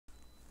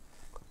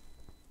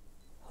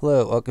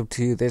Hello, welcome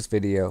to this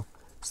video.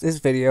 So this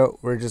video,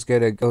 we're just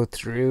going to go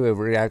through and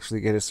we're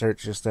actually going to start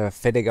just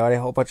fitting out a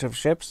whole bunch of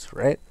ships,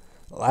 right?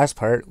 The last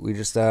part, we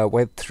just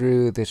went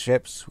through the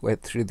ships,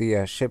 went through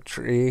the ship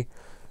tree,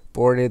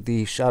 boarded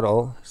the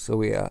shuttle. So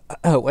we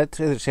went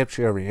through the ship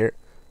tree over here,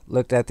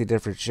 looked at the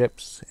different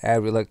ships,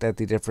 and we looked at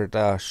the different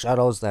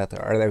shuttles that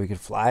there are that we can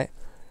fly.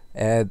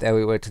 And then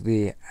we went to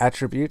the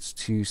attributes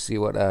to see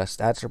what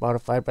stats are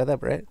modified by them,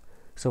 right?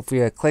 So if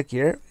we click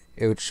here,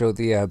 it would show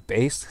the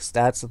base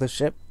stats of the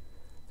ship.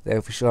 Then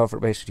if we show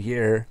information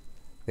here,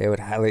 they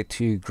would highlight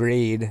to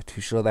green to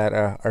show that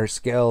our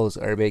skills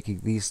are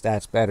making these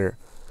stats better.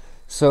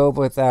 So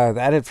with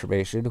that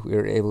information, we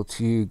were able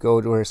to go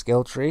to our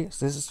skill tree.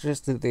 So this is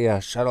just the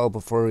shuttle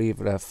before we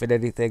even fit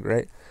anything,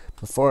 right?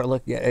 Before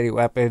looking at any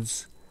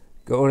weapons,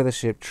 go to the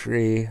ship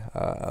tree,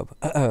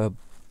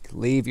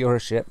 leave your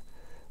ship,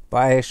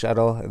 buy a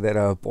shuttle, and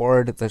then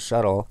board the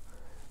shuttle,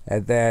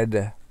 and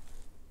then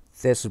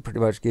this would pretty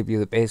much give you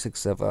the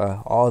basics of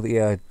all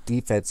the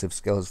defensive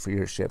skills for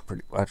your ship,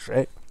 pretty much,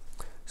 right?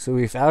 So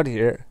we found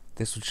here,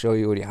 this would show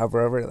you when you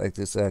hover over it, like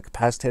this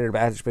capacitor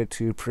management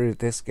to improve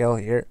this skill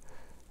here.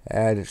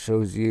 And it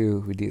shows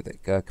you, we do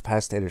like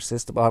capacitor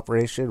system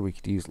operation. We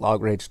could use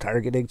long range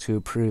targeting to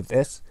improve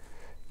this.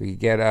 We could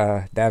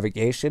get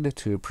navigation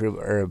to improve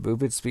our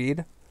movement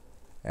speed.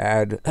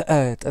 And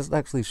it doesn't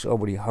actually show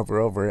when you hover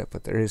over it,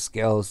 but there is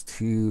skills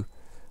to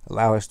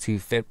allow us to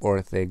fit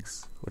more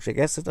things, which I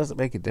guess it doesn't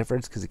make a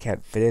difference because you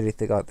can't fit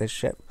anything on this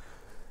ship.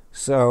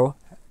 So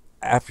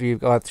after you've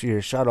gone through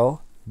your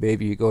shuttle,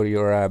 maybe you go to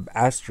your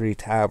mastery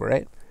tab,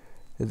 right?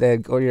 And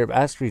then go to your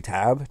mastery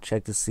tab,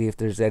 check to see if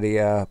there's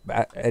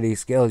any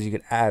skills you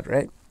can add,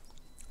 right?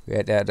 We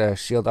had to add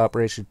shield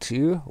operation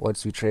 2.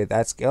 Once we trade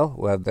that skill,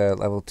 we'll have the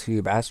level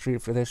 2 mastery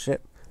for this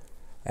ship.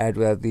 And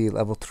we'll have the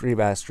level 3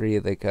 mastery,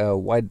 like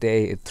 1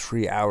 day and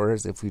 3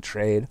 hours if we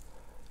trade.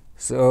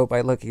 So by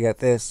looking at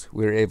this,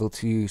 we were able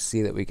to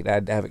see that we could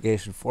add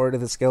navigation 4 to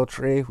the skill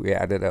tree. We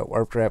added a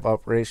warp drive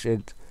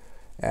operation,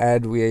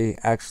 and we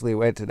actually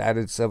went and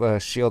added some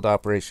shield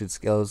operation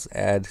skills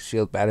and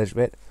shield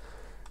management.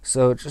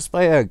 So just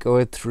by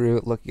going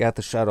through, looking at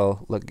the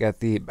shuttle, looking at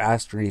the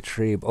mastery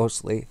tree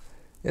mostly,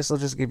 this will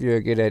just give you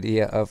a good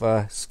idea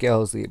of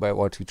skills that you might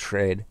want to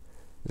trade.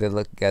 Then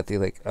looking at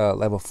the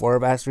level 4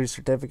 mastery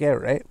certificate,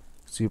 right?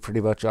 So you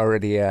pretty much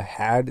already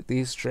had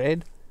these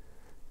trade.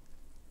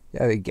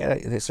 Yeah,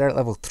 they start at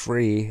level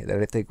 3,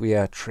 then I think we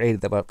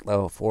traded them up to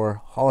level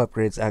 4. Hull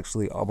upgrades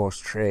actually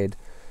almost trade.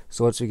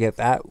 So once we get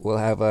that, we'll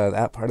have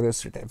that part of the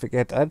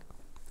certificate done.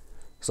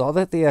 So all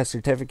that the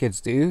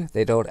certificates do,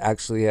 they don't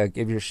actually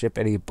give your ship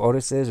any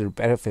bonuses or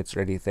benefits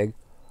or anything.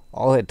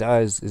 All it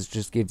does is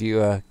just give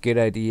you a good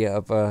idea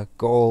of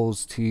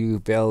goals to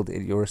build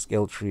in your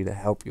skill tree to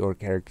help your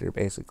character,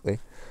 basically.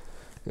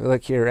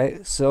 Look here,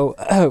 right? So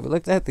we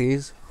looked at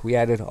these. We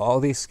added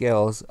all these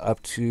skills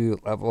up to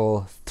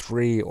level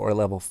 3 or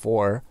level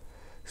 4.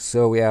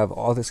 So we have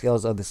all the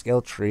skills on the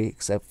skill tree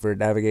except for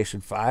navigation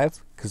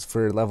 5. Because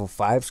for level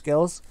 5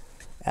 skills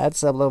and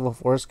some level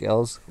 4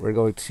 skills, we're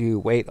going to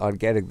wait on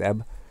getting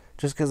them.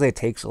 Just because they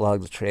take so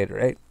long to trade,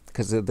 right?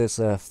 Because of this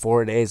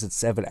 4 days and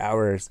 7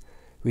 hours,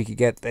 we could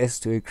get this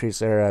to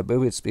increase our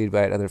movement speed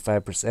by another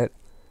 5%.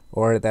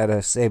 Or at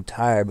that same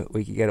time,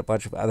 we could get a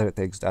bunch of other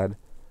things done.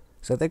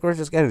 So I think we're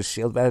just getting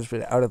shield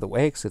management out of the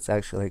way because it's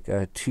actually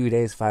like 2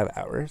 days, 5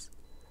 hours.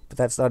 But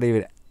that's not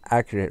even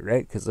accurate,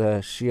 right?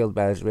 Because shield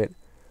management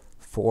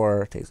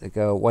 4 takes like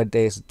 1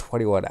 day and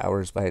 21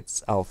 hours by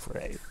itself,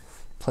 right?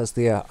 Plus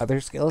the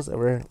other skills that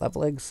we're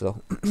leveling.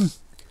 So,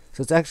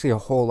 so it's actually a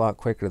whole lot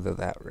quicker than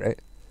that,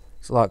 right?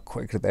 It's a lot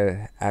quicker than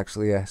it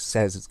actually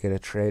says it's going to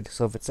trade.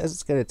 So if it says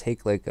it's going to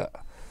take like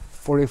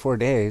 44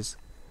 days,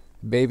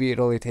 maybe it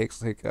only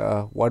takes like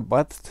 1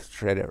 month to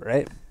trade it,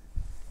 right?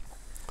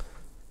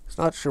 It's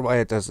not sure why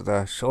it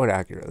doesn't show it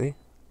accurately.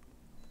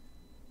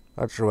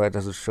 Not sure why it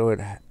doesn't show it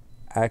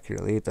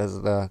accurately. It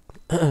doesn't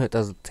it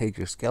doesn't take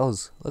your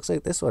skills. Looks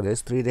like this one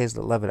is 3 days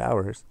and 11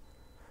 hours.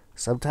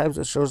 Sometimes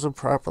it shows them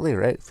properly,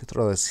 right? If you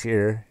throw this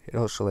here,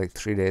 it'll show like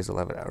 3 days,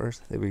 11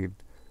 hours. Then we can,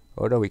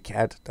 oh no, we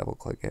can't double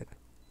click it.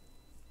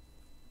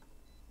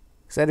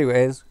 So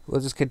anyways,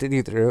 we'll just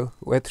continue through.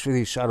 Went through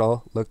the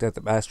shuttle, looked at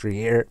the mastery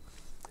here,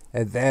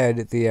 and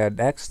then the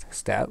next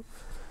step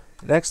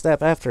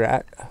after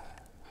that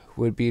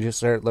would be to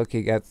start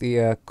looking at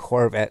the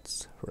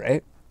Corvettes,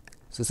 right?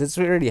 So since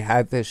we already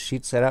had this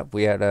sheet set up,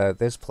 we had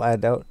this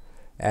planned out,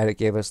 and it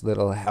gave us a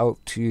little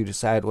help to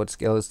decide what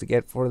skills to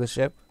get for the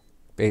ship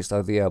based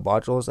on the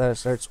modules that it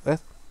starts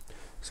with.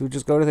 So we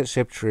just go to the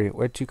ship tree,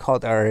 went to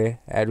Caldari,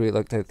 and we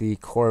looked at the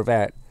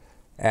Corvette,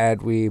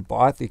 and we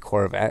bought the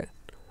Corvette,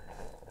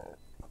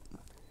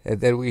 and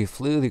then we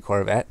flew the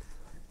Corvette.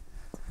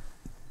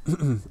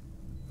 So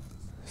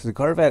the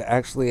Corvette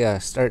actually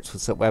starts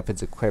with some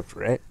weapons equipped,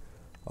 right?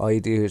 All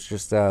you do is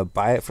just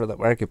buy it from the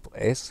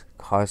marketplace.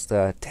 Cost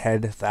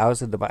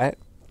 10,000 to buy it.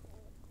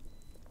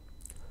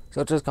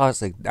 So it just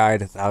costs like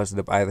 9,000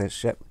 to buy this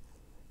ship.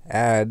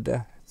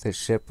 And this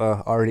ship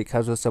already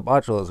comes with some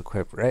modules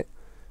equipped, right?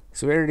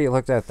 So we already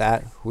looked at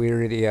that. We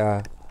already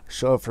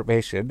show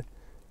information.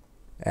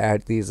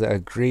 And these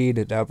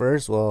green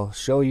numbers will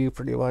show you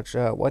pretty much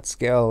what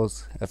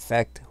skills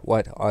affect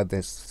what on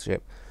this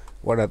ship,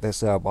 what on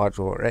this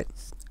module, right?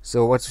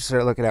 So once we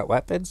start looking at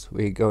weapons,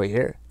 we go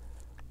here,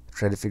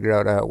 try to figure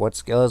out what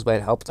skills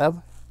might help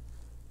them.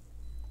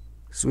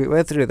 So we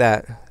went through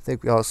that. I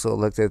think we also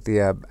looked at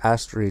the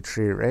mastery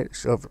tree, right?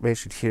 Show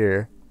information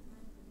here.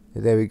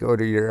 And then we go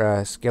to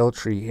your skill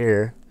tree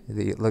here. And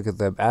then you look at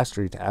the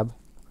mastery tab.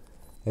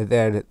 And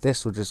then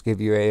this will just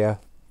give you a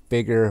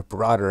bigger,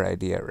 broader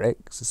idea, right?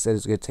 Because it said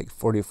it's going to take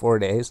 44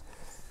 days.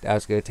 Now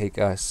it's going to take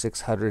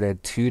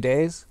 602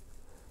 days.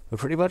 But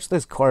pretty much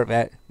this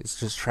Corvette is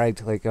just trying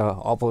to like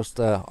almost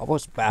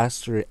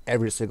master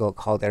every single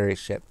Caldari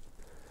ship.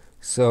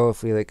 So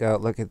if we like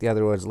look at the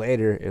other ones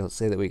later, it'll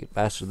say that we can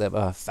master them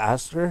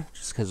faster,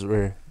 just because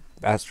we're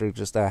mastering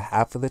just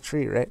half of the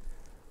tree, right?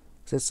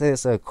 So let's say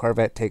this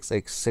Corvette takes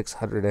like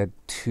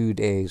 602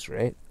 days,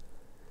 right?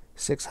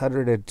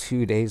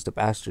 602 days to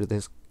master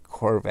this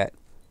Corvette.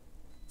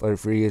 But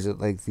if we use it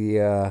like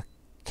the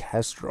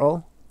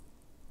Kestrel,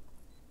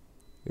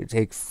 it would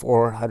take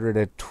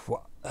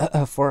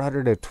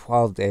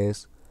 412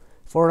 days.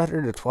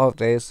 412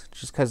 days,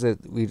 just because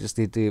we just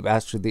need to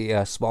master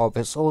the small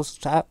missiles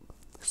track.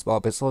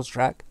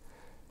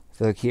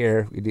 So like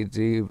here, we need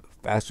to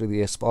master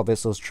the small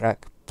missiles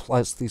track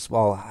plus the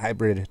small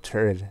hybrid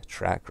turret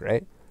track,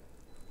 right?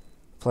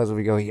 Plus, if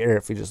we go here,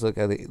 if we just look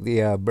at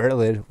the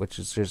Merlin, which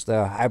is just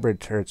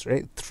hybrid turrets,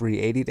 right?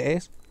 380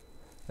 days.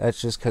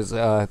 That's just because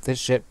this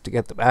ship, to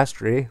get the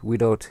mastery, we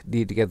don't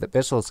need to get the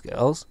missile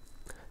skills.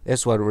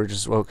 This one, we're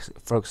just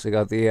focusing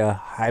on the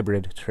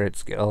hybrid turret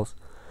skills.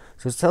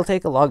 So it'll still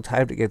take a long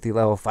time to get the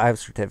level 5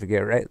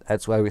 certificate, right?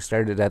 That's why we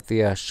started at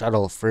the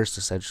shuttle first,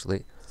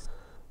 essentially.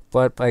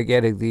 But by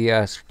getting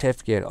the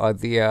certificate on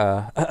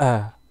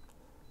the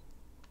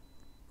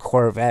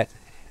Corvette,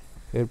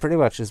 it would pretty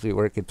much just be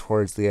working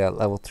towards the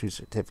level 3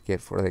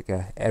 certificate for like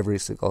every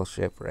single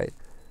ship, right?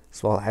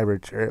 Small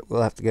hybrid turret,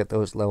 we'll have to get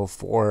those level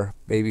 4,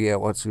 maybe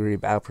once we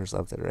remap or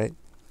something, right?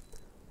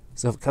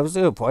 So if it comes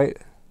to a point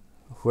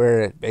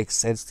where it makes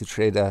sense to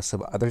trade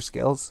some other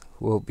skills,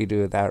 we'll be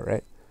doing that,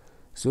 right?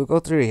 So we'll go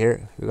through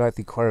here. We got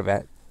the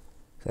Corvette.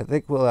 So I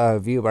think we'll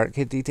view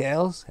market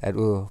details and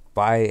we'll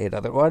buy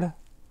another one.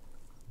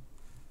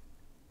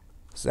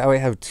 So now we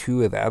have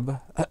two of them.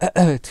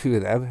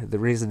 The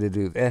reason to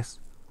do this,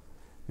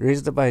 the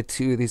reason to buy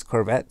two of these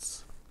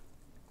Corvettes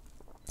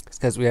is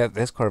because we have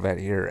this Corvette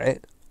here,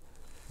 right?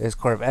 This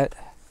Corvette,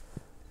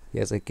 he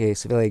has like a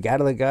civilian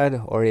Gatling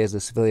gun, or he has a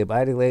civilian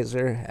mining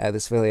laser and the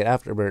civilian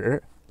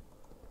afterburner.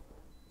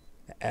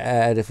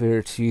 And if we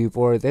were to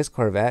board this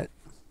Corvette,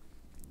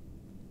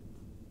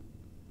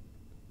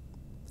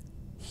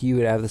 he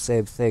would have the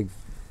same thing.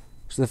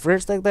 So the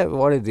first thing that we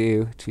want to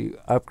do to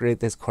upgrade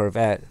this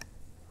Corvette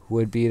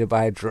would be to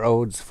buy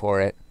drones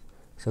for it.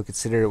 So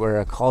consider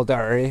we're a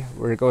Caldari.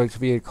 We're going to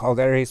be in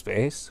Caldari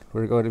space.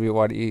 We're going to be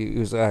wanting to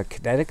use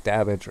kinetic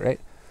damage, right?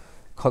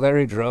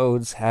 Caldari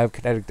drones have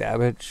kinetic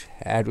damage,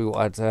 and we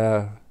want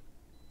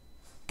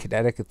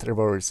kinetic and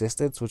thermal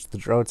resistance, which the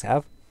drones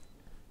have.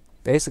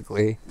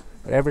 Basically,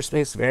 whatever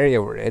space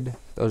area we're in,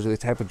 those are the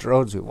type of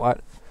drones we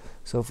want.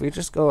 So if we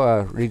just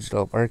go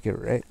regional market,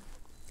 right?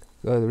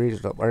 Go to the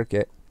regional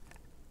market.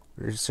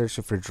 We're just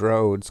searching for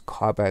drones,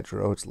 combat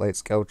drones, light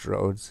scout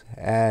drones,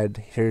 and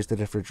here's the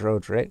different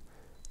drones, right?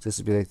 So this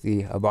would be like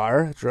the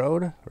Amar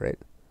drone, right?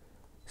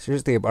 So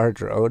here's the Amar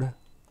drone.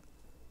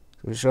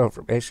 So we show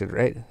information,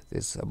 right?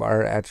 This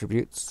Amar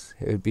attributes,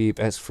 it would be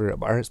best for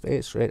Amar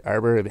space, right?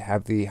 Armor would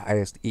have the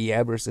highest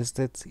EM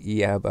resistance,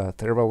 EM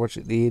thermal, which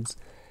it needs,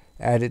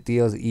 and it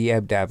deals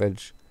EM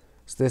damage.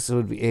 So this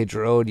would be a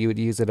drone you would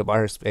use in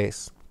Amar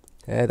space.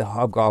 And the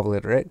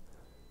Hobgoblin, right?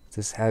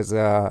 This has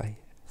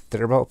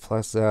thermal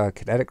plus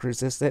kinetic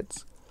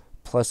resistance,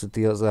 plus it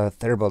deals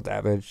thermal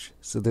damage.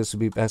 So this would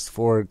be best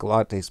for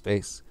Galante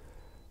space.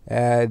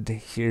 And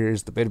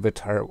here's the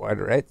Minotaur one,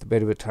 right? The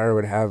Minotaur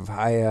would have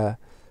high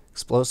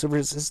explosive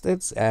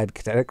resistance and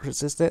kinetic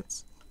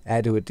resistance,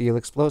 and it would deal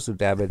explosive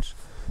damage.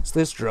 So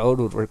this drone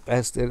would work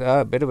best in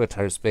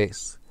Minotaur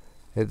space.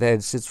 And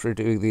then since we're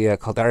doing the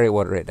Caldari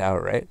one right now,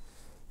 right?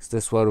 So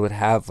this one would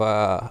have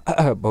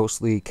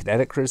mostly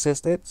kinetic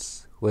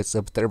resistance with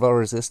some thermal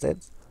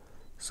resistance.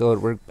 So it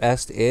would work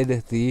best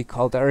in the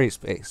Caldari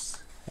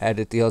space. And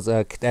it deals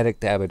kinetic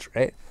damage,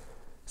 right?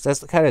 So that's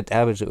the kind of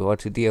damage that we want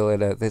to deal in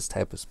this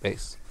type of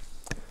space.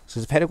 So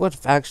depending what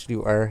faction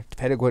you are,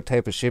 depending what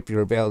type of ship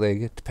you're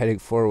building, depending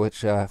for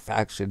which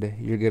faction,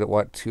 you're going to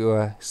want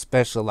to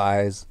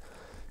specialize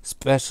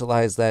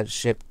that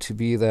ship to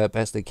be the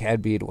best it can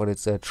be when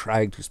it's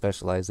trying to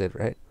specialize it,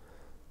 right?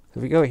 So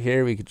if we go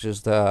here, we could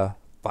just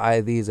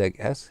buy these, I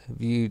guess.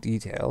 View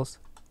details.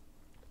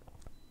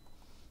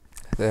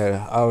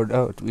 Then, oh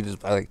no, we just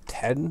buy like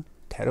 10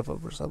 of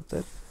them or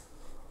something?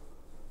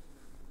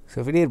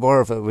 So if we need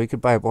more of them, we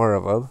could buy more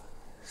of them.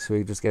 So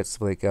we just get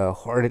some like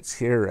Hornets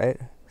here, right?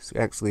 So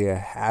we actually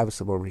have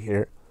some over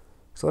here.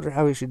 So I wonder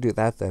how we should do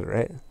that then,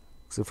 right?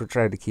 So if we're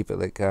trying to keep it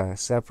like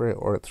separate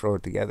or throw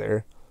it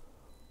together.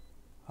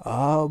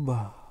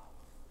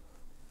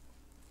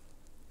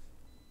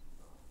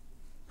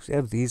 So we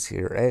have these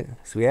here, right?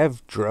 So we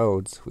have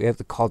drones. We have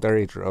the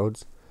Caldari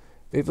drones.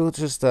 Maybe we'll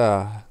just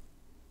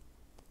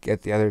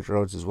get the other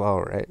drones as well,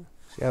 right?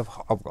 So you have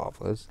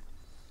hobgoblins.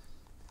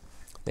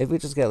 Maybe we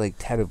just get like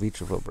 10 of each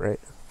of them, right?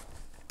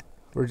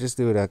 We're just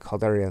doing a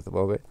Caldari at the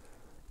moment.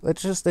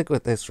 Let's just stick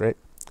with this, right?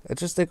 Let's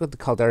just stick with the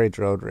Caldari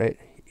drone, right?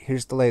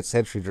 Here's the late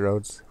century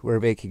drones. We're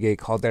making a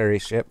Caldari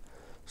ship.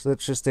 So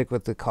let's just stick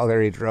with the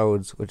Caldari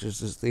drones, which is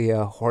just the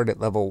Hornet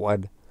level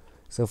 1.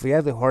 So if we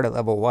have the Hornet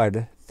level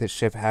 1, this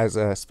ship has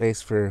a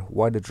space for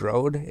one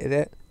drone in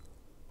it.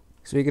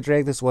 So we could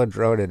drag this one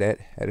drone in it,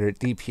 and our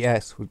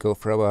DPS would go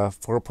from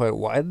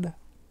 4.1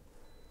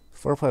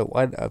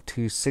 up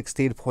to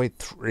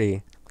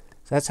 16.3.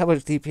 So that's how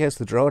much DPS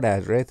the drone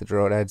has, right? The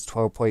drone adds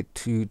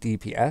 12.2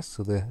 DPS,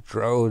 so the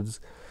drones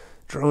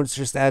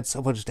just add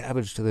so much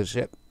damage to the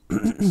ship.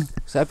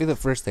 So that'd be the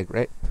first thing,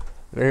 right?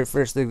 The very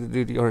first thing to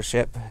do to your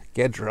ship,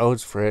 get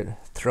drones for it,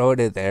 throw it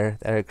in there,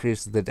 that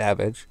increases the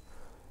damage.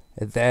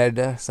 And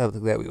then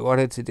something that we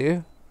wanted to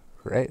do,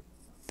 right?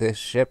 This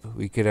ship,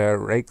 we could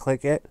right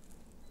click it,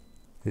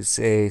 and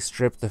say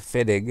strip the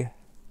fitting,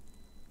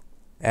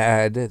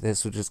 and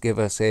this would just give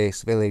us a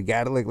civilian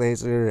Gatling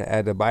laser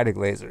and a mining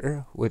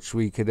laser, which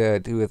we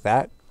could do with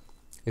that.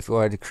 If we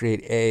wanted to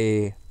create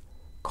a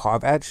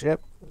combat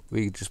ship,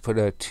 we could just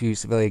put 2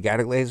 civilian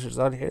Gatling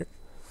lasers on here.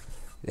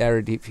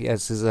 Our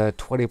DPS is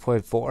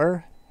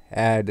 20.4,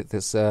 and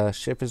this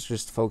ship is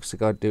just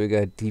focusing on doing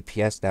a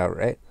DPS now,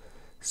 right?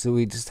 So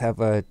we just have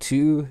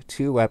two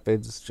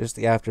weapons, just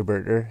the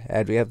afterburner,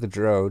 and we have the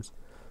drones.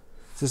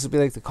 So this would be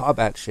like the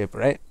combat ship,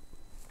 right?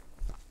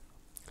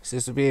 So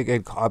this would be a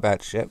good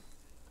combat ship.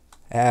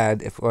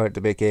 And if we wanted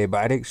to make a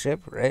mining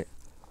ship, right?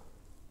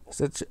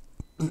 So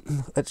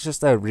let's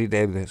just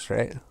rename this,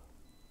 right?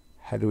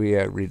 How do we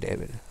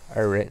rename it?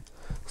 Alright.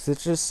 So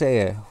let's just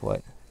say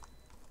what?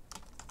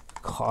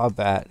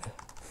 Combat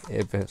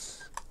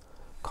Ibis.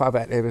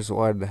 Combat Ibis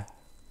 1.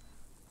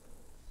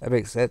 That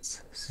makes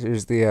sense. So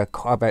here's the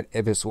Combat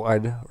Ibis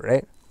 1,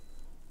 right?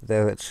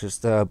 Then let's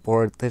just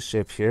board this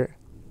ship here.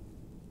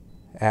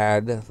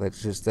 And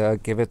let's just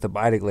give it the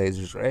mining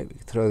lasers, right? We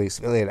can throw the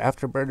civilian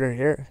afterburner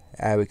here.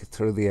 And we can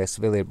throw the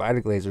civilian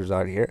mining lasers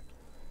on here.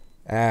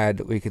 And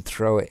we could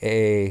throw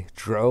a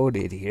drone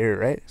in here,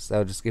 right? So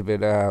that'll just give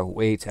it a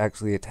way to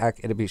actually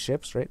attack enemy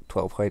ships, right?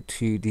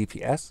 12.2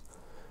 DPS.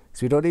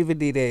 So we don't even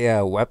need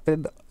a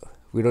weapon.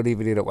 We don't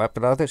even need a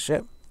weapon on this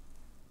ship.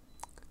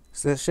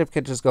 So this ship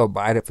can just go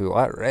mine if we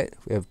want, right?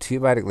 We have 2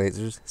 mining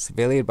lasers,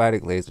 civilian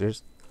mining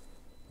lasers.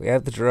 We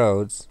have the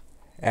drones,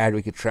 and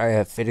we could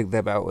try fitting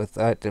them out with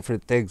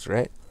different things,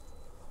 right?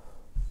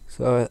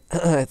 So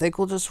I think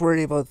we'll just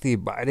worry about the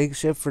mining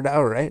ship for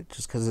now, right?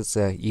 Just because it's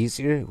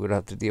easier. We don't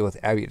have to deal with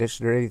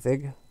ammunition or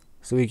anything.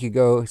 So we can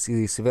go see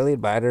the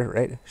civilian miner,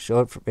 right?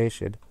 Show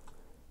information.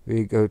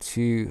 We go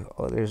to,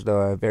 oh, there's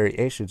no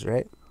variations,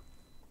 right?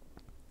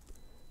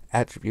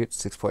 Attribute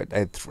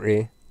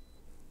 6.93.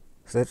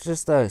 So let's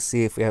just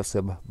see if we have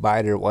some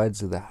miner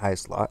ones in the high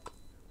slot.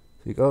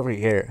 So we go over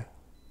here.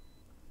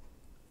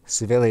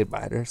 Civilian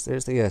miners.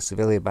 There's the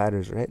civilian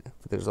miners, right?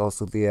 But there's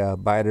also the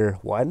miner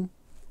 1.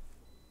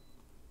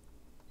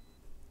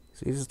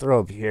 So you just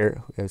throw them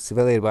here. We have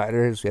civilian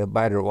miners. We have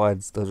miner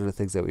 1s. Those are the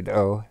things that we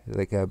know.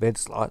 Like mid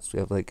slots. We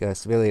have like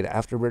civilian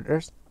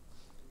afterburners.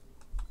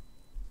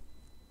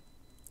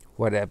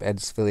 1M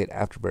and civilian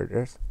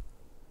afterburners.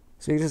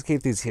 So you can just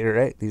keep these here,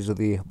 right? These are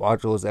the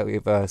modules that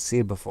we've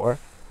seen before.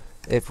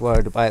 If we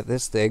wanted to buy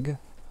this thing,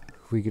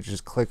 we could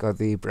just click on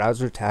the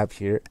browser tab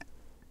here.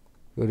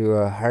 Go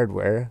to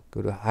hardware,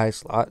 go to high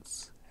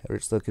slots. We're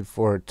just looking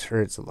for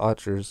turrets and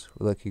launchers.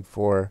 We're looking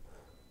for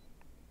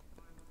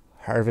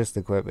harvest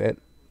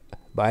equipment,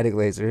 mining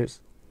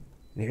lasers.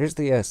 And here's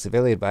the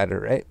civilian miner,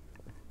 right?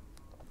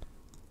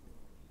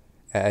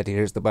 And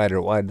here's the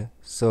miner 1.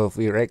 So if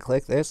we right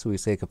click this, we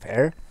say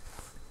compare.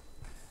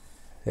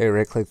 Then we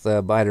right click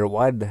the miner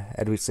 1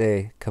 and we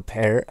say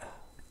compare.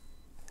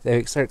 Then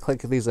we start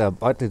clicking these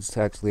buttons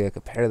to actually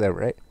compare them,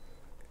 right?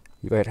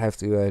 You might have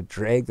to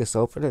drag this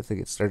open. I think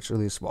it starts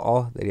really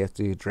small. Then you have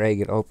to drag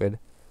it open.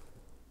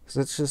 So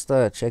let's just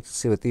check to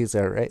see what these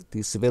are, right?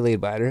 The civilian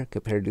miner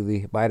compared to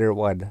the miner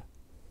 1.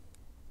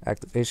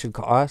 Activation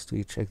cost,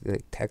 we check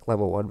the tech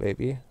level 1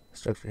 maybe.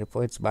 Structure hit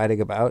points,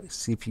 mining about,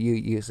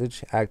 CPU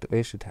usage,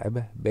 activation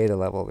time, beta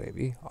level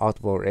maybe.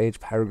 Optimal range,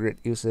 power grid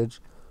usage.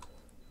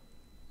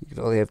 You can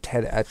only have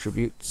 10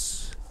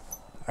 attributes.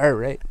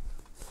 Alright.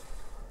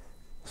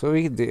 So what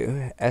we can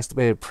do,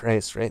 estimated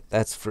price, right?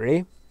 That's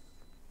free.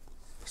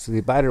 So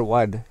the miner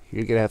 1,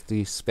 you're going to have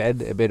to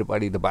spend a bit of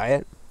money to buy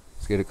it.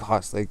 It's going to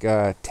cost like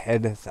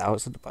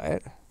 10,000 to buy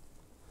it.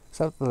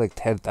 Something like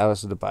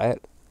 10,000 to buy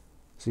it.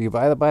 So you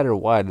buy the miner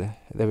 1, and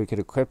then we can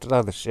equip it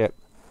on the ship.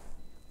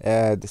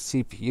 And the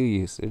CPU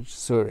usage,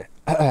 so it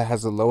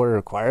has a lower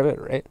requirement,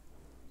 right?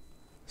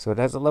 So it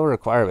has a lower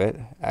requirement.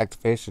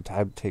 Activation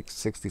time takes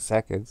 60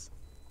 seconds.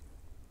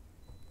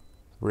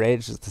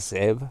 Range is the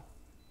same.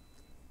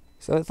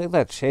 So the thing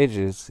that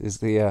changes is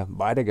the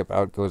mining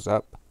amount goes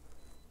up.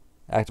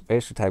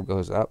 Activation time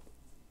goes up.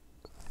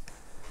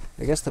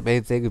 I guess the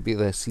main thing would be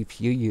the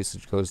CPU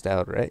usage goes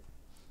down, right?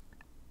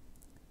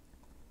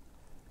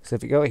 So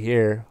if you go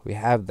here, we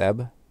have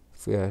them.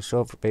 If we show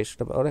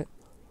information about it.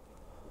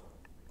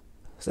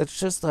 So it's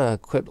just a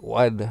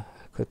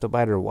Crypto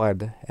miner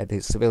 1, and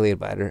a civilian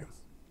miner.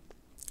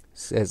 It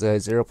says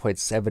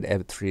 0.7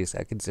 M3 a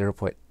second,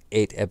 0.8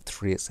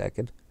 M3 a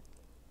second.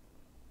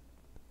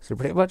 So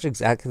pretty much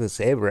exactly the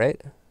same,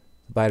 right?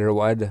 Miner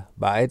 1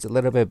 mines a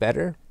little bit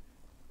better.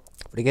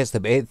 But I guess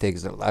the main thing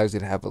is it allows you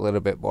to have a little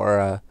bit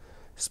more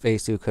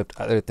space to equip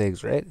other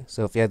things, right?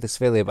 So if you have the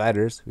civilian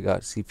miners, we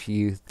got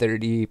CPU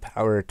 30,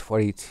 power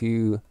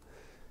 22,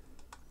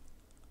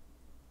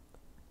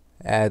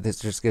 and this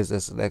just gives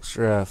us an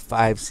extra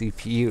 5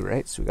 CPU,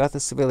 right? So we got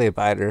the civilian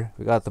miner,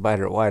 we got the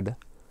miner 1.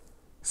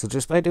 So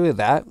just by doing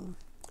that,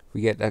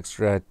 we get an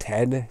extra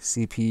 10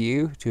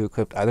 CPU to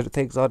equip other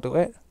things onto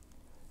it.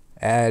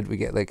 And we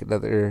get like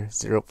another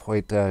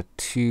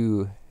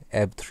 0.2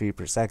 M3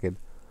 per second.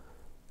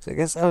 So I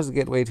guess that was a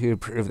good way to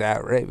improve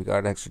that, right? We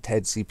got an extra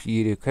 10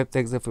 CPU to equip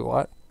things if we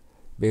want.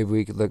 Maybe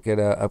we could look at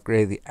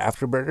upgrading the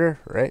afterburner,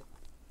 right?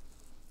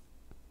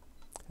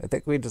 I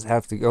think we just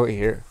have to go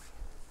here.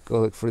 Go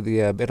look for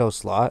the middle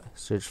slot,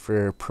 search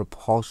for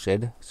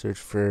propulsion, search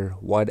for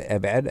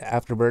 1MN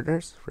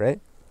afterburners, right?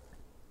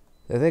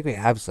 I think we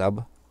have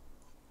some.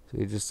 So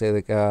you just say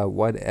like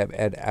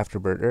 1MN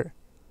afterburner.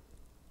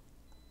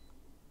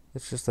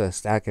 Let's just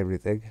stack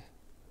everything.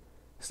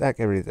 Stack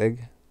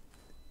everything.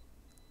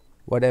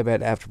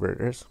 1MN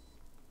afterburners.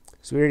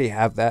 So we already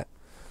have that.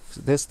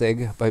 So this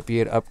thing might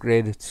be an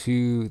upgrade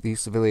to the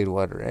civilian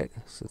one, right?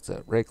 So it's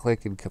right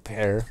click and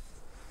compare.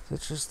 So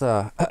let's just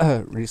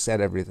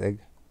reset everything.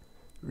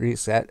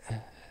 Reset.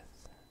 I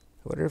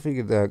wonder if we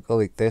could go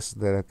like this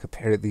and then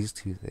compare these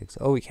two things.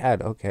 Oh, we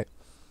can. Okay.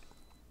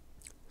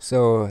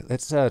 So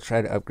let's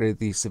try to upgrade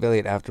the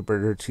civilian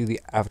afterburner to the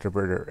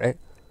afterburner, right?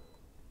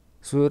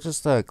 So we'll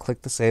just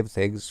click the same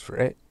things,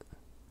 right?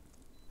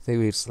 I think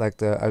we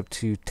select up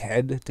to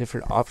 10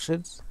 different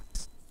options.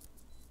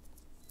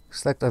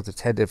 Select up to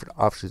 10 different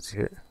options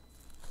here.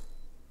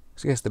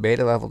 So I guess the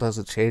beta level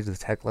doesn't change, the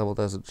tech level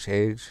doesn't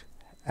change.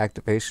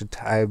 Activation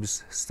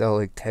time's still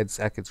like 10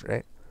 seconds,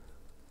 right?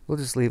 We'll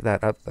just leave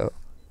that up though.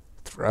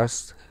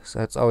 Thrust, so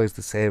that's always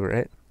the same,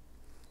 right?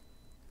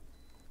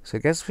 So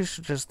I guess we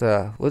should just,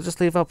 we'll just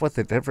leave up what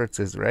the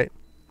difference is, right?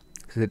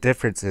 So the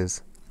difference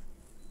is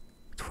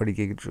 20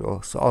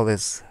 gigajoule. So all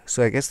this,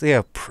 so I guess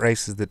the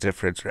price is the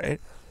difference, right?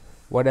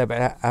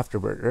 1M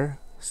afterburner,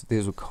 so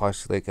these would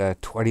cost like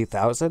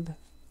 20,000.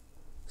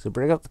 So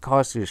bring up the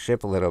cost of your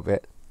ship a little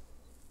bit.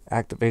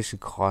 Activation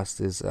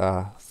cost is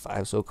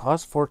 5, so it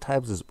costs 4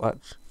 times as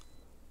much.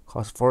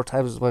 Costs 4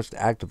 times as much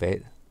to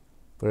activate,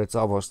 but it's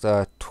almost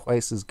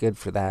twice as good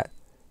for that.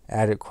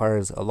 And it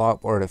requires a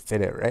lot more to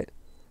fit it, right?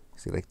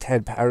 See, like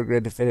 10 power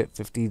grid to fit it,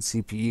 15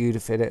 CPU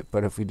to fit it.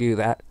 But if we do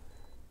that,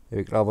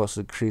 we can almost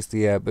increase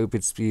the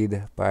movement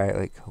speed by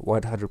like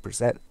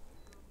 100%.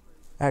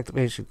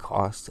 Activation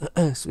cost.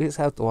 So we just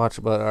have to watch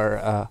about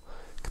our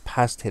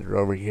capacitor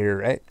over here,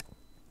 right?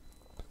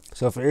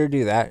 So if we were to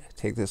do that,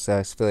 take this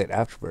civilian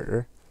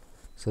afterburner.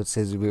 So it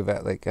says we move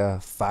at like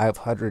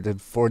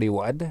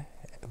 541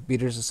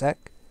 meters a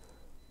sec.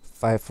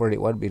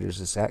 541 meters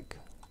a sec.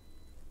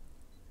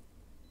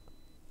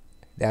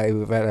 Now we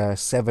move at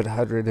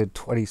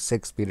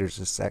 726 meters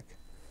a sec.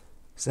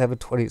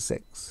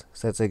 726.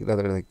 So that's like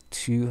another like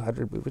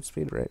 200 movement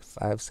speed, right?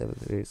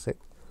 736.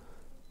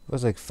 It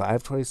was like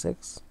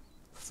 526?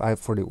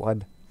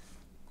 541.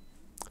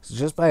 So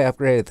just by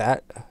upgrading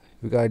that,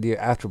 we gotta do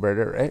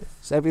afterburner, right?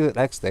 So that'd be the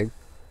next thing.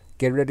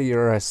 Get rid of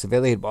your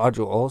civilian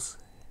modules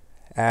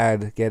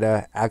and get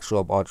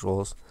actual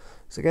modules.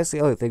 So I guess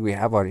the only thing we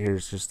have on here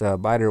is just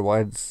miner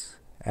ones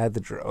and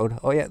the drone.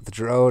 Oh yeah, the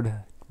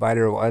drone,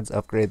 miner ones,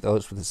 upgrade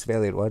those for the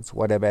civilian ones.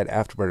 1MN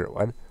afterburner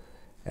one.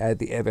 Add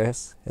the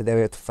MS, and then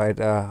we have to find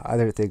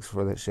other things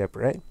for the ship,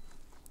 right?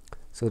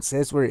 So it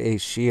says we're a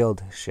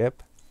shield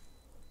ship.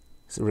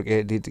 So we're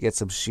gonna need to get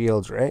some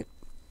shields, right?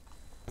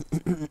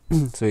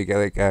 So we get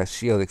like a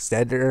shield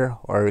extender,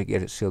 or we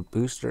get a shield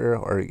booster,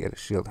 or we get a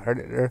shield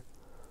hardener.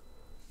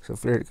 So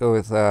if we were to go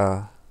with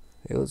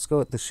let's go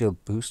with the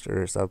shield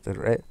booster or something,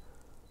 right?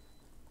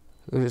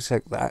 We'll just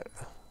check that.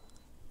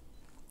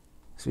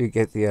 So we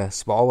get the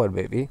small one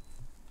maybe.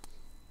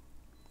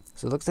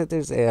 So it looks like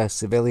there's a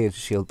civilian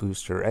shield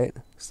booster, right?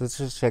 So let's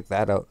just check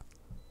that out.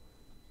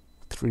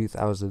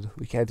 3,000.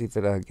 We can't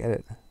even get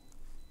it.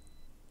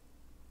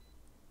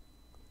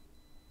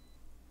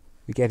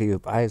 We can't even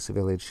buy a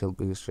civilian shield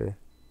booster.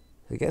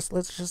 I guess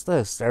let's just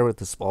start with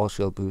the small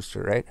shield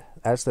booster, right?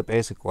 That's the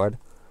basic one.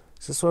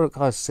 So this one would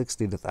cost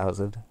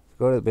 60,000.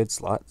 Go to the mid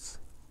slots.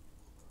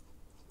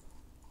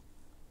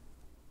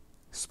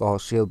 Small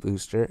shield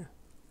booster.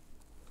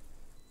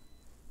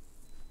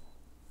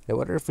 I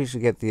wonder if we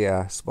should get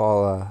the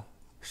small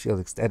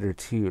shield extender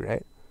too,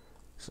 right?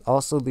 So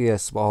also the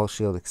small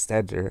shield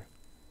extender,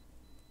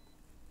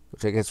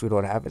 which I guess we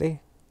don't have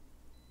any.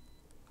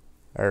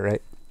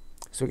 Alright,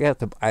 so we're gonna have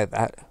to buy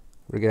that.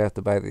 We're gonna have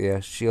to buy the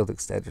shield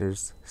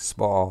extenders,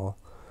 small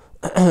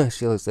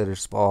shield extender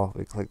small.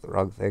 We clicked the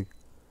wrong thing.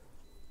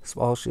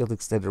 Small shield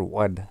extender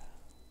 1.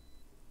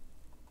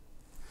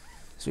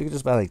 So we can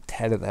just buy like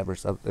 10 of them or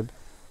something.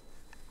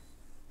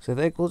 So I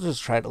think we'll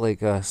just try to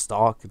like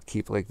stock and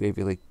keep like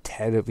maybe like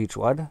 10 of each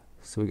one.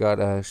 So we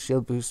got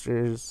shield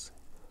boosters.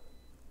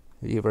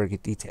 You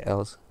market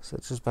details. So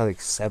it's just about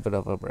like 7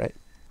 of them, right?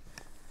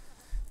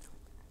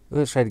 We're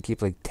gonna try to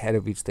keep like 10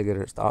 of each thing in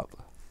our stock.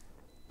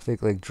 I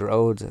think like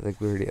drones, I think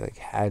we already like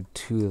had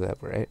 2 of them,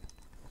 right?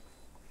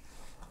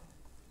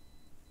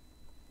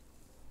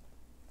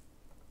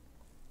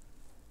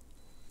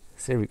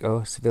 So there we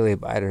go, civilian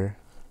miner.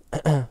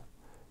 So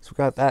we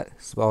got that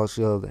small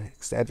shield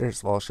extender,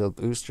 small shield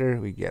booster.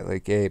 We get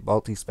like a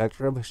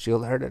multi-spectrum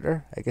shield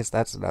hardener. I guess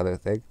that's another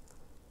thing.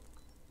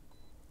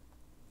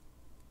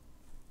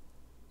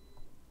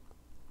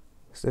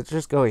 So let's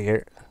just go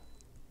here.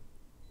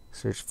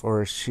 Search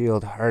for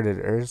shield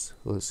hardeners.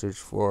 We'll search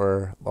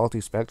for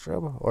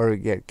multi-spectrum, or we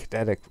get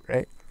kinetic,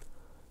 right?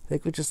 I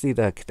think we just need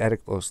a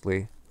kinetic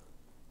mostly.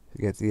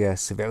 We get the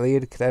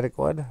civilian kinetic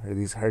one. Are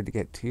these hard to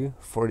get to?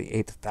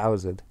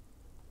 48,000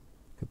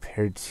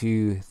 compared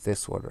to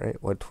this one,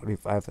 right?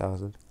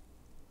 125,000.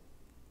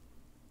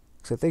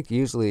 So I think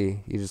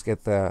usually you just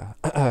get the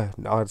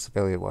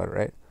non-civilian one,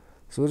 right?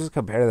 So we'll just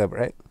compare them,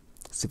 right?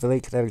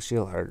 Civilian kinetic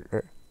shield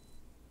hardener.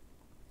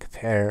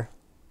 Compare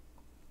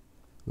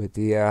with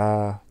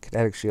the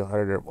kinetic shield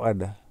hardener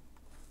 1.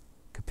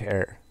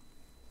 Compare.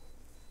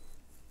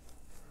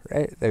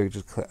 Right? Then we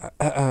just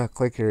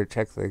click here and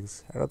check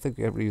things. I don't think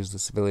we ever use the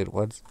civilian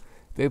ones.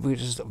 Maybe we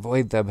just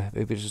avoid them.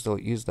 Maybe we just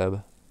don't use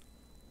them.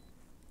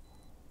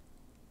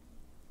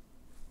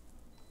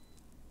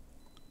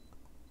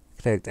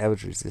 Kinetic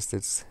damage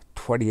resistance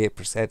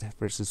 28%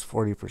 versus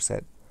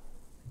 40%.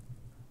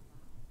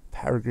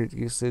 Power grid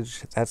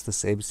usage, that's the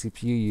same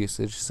CPU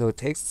usage, so it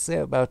takes the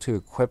same amount to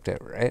equip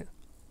it, right?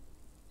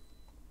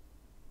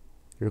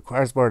 It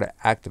requires more to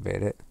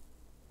activate it.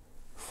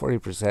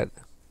 40%.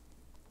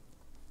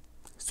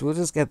 So we'll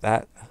just get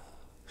that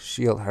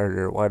shield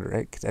hardener 1,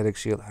 right? Kinetic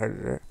shield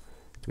hardener.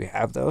 Do we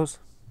have those?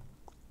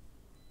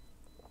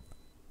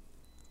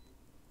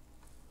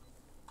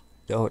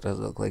 No, it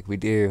doesn't look like we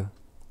do.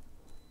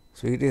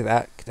 So we can do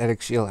that.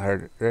 Kinetic shield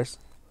hardeners.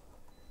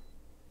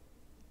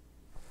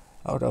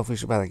 I don't know if we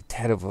should buy like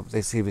 10 of them.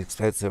 They seem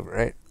expensive,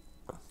 right?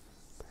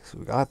 So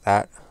we got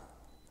that.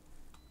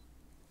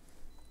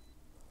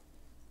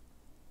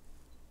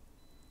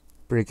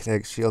 Brain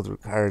kinetic shield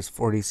requires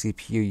 40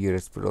 CPU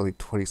units, but only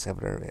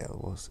 27 are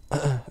available.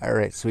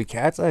 Alright, so we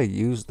can't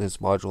use this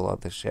module on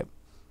this ship.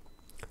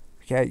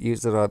 We can't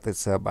use it on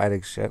this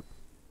mining ship.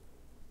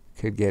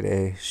 Could get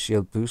a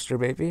shield booster,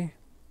 maybe.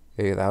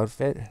 Maybe that would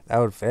fit. That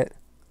would fit.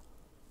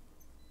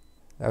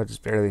 That would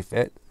just barely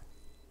fit.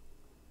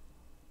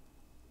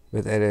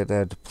 But then it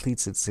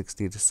depletes in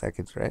 60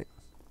 seconds, right?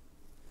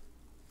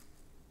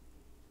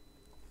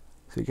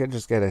 So you can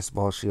just get a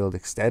small shield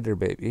extender,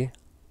 maybe.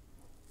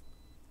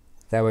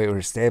 That way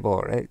we're stable,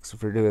 right? So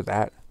if we're doing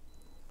that,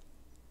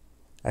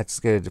 that's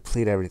going to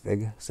deplete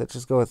everything. So let's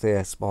just go with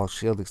a small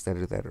shield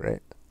extender then,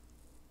 right?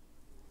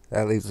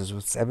 That leaves us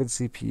with 7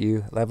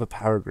 CPU, 11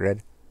 power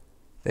grid.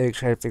 Then you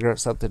try to figure out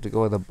something to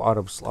go in the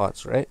bottom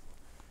slots, right?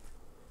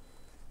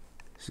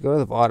 So go to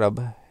the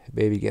bottom,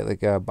 maybe get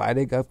like a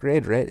mining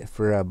upgrade, right?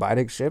 For a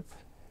mining ship,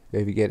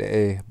 maybe get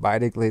a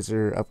mining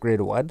laser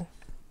upgrade 1.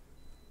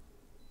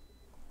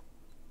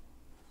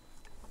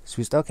 So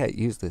we still can't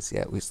use this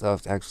yet. We still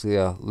have to actually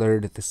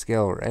learn the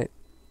skill, right?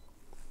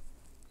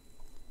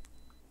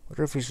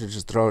 Wonder if we should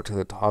just throw it to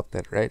the top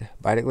then, right?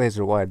 Mining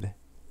laser 1.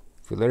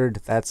 If we learned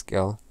that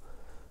skill.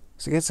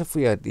 So I guess if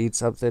we need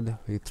something,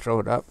 we throw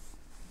it up.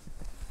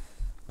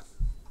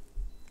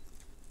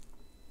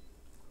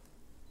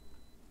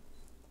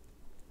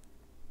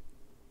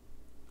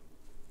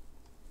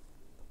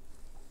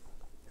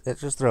 Let's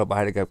just throw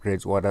mining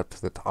upgrades 1 up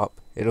to the top.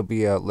 It'll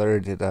be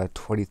learned in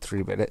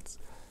 23 minutes.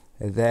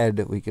 And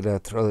then we can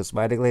throw this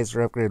mining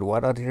laser upgrade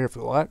 1 on here if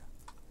we want.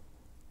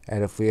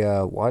 And if we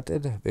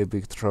wanted, maybe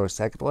we could throw a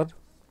second one.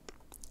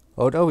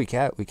 Oh no, we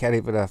can't. We can't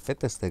even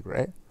fit this thing,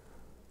 right?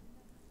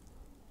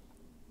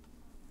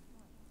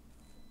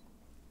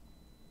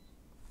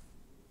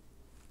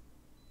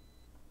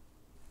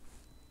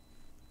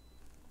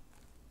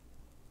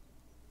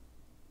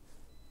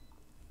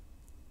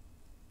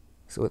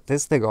 So with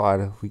this thing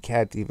on, we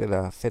can't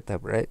even fit them,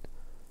 right?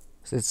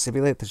 So let's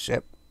simulate the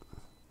ship.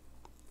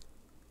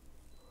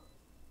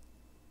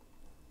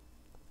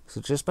 So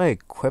just by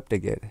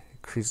equipping it,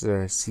 increases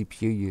our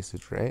CPU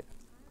usage, right?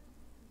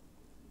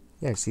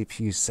 Yeah,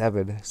 CPU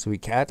 7. So we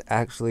can't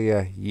actually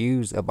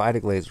use a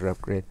mining laser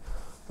upgrade.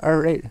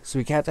 Alright, so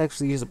we can't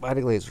actually use a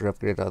mining laser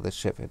upgrade on this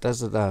ship. It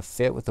doesn't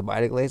fit with the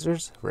mining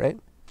lasers, right?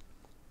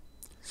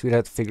 So we'd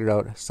have to figure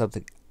out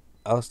something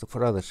else to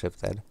put on the ship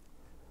then.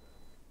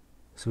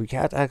 So we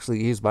can't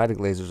actually use mining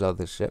lasers on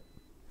this ship.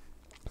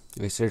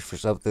 We search for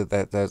something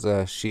that does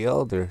a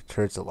shield or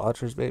turrets and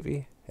launchers,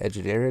 maybe.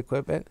 Engineering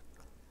equipment.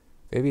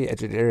 Maybe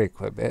engineering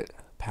equipment.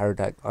 Power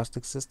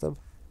diagnostic system.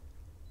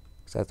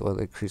 Is that the one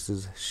that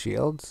increases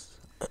shields?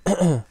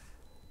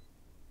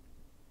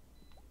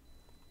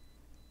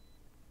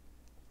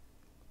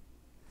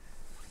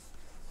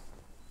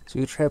 So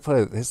we try to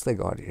put this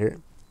thing on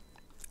here.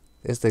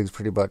 This thing's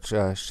pretty much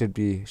should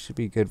be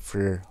good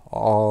for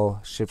all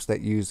ships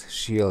that use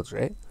shields,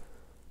 right?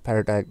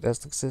 Power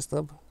diagnostic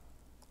system.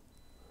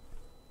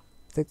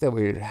 I think that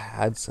we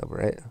had some,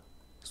 right?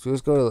 So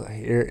let's go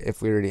here.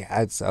 If we already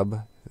had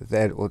some,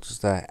 then we'll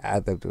just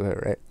add them to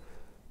it, right?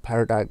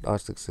 Power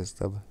diagnostic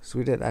system. So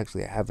we didn't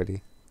actually have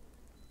any.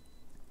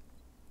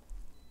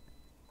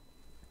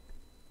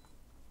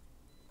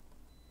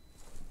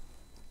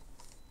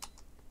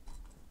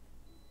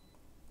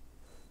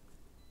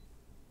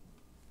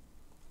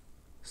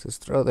 So let's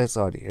throw this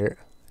on here.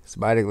 This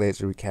mining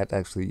laser, we can't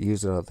actually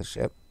use it on the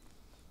ship.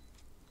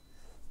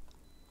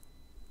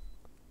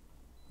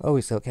 Oh,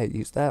 we still can't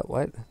use that?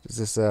 What? Does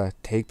this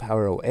take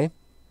power away?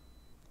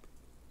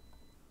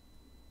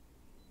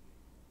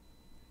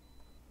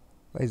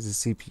 Why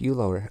is the CPU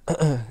lower?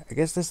 I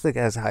guess this thing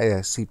has high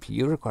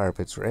CPU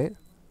requirements, right?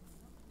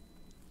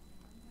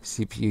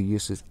 CPU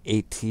use is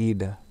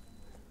 18.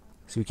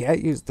 So we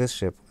can't use this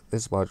ship,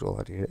 this module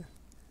on here.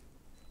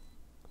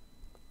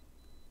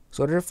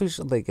 So I wonder if we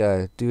should like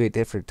do a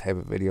different type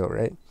of video,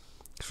 right?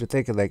 Because we're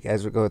thinking like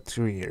as we're going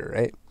through here,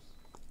 right?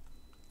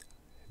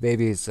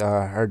 Maybe it's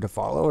hard to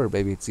follow, or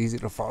maybe it's easy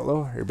to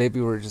follow, or maybe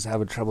we're just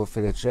having trouble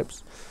fitting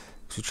ships.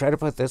 So we try to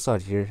put this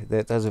on here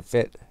that doesn't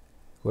fit.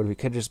 When we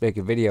could just make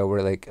a video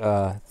where like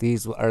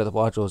these are the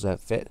modules that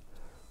fit,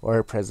 or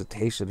a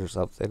presentation or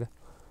something.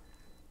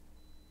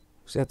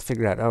 So you have to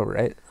figure that out,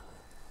 right?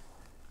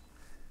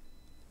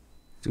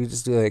 Do we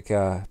just do like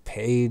a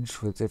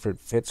page with different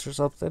fits or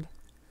something?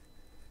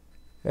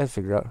 Yeah,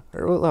 figure out.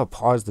 Or we'll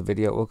pause the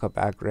video. We'll come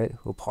back, right?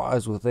 We'll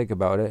pause. We'll think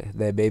about it.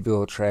 Then maybe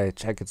we'll try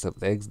checking some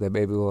things. Then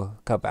maybe we'll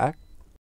come back.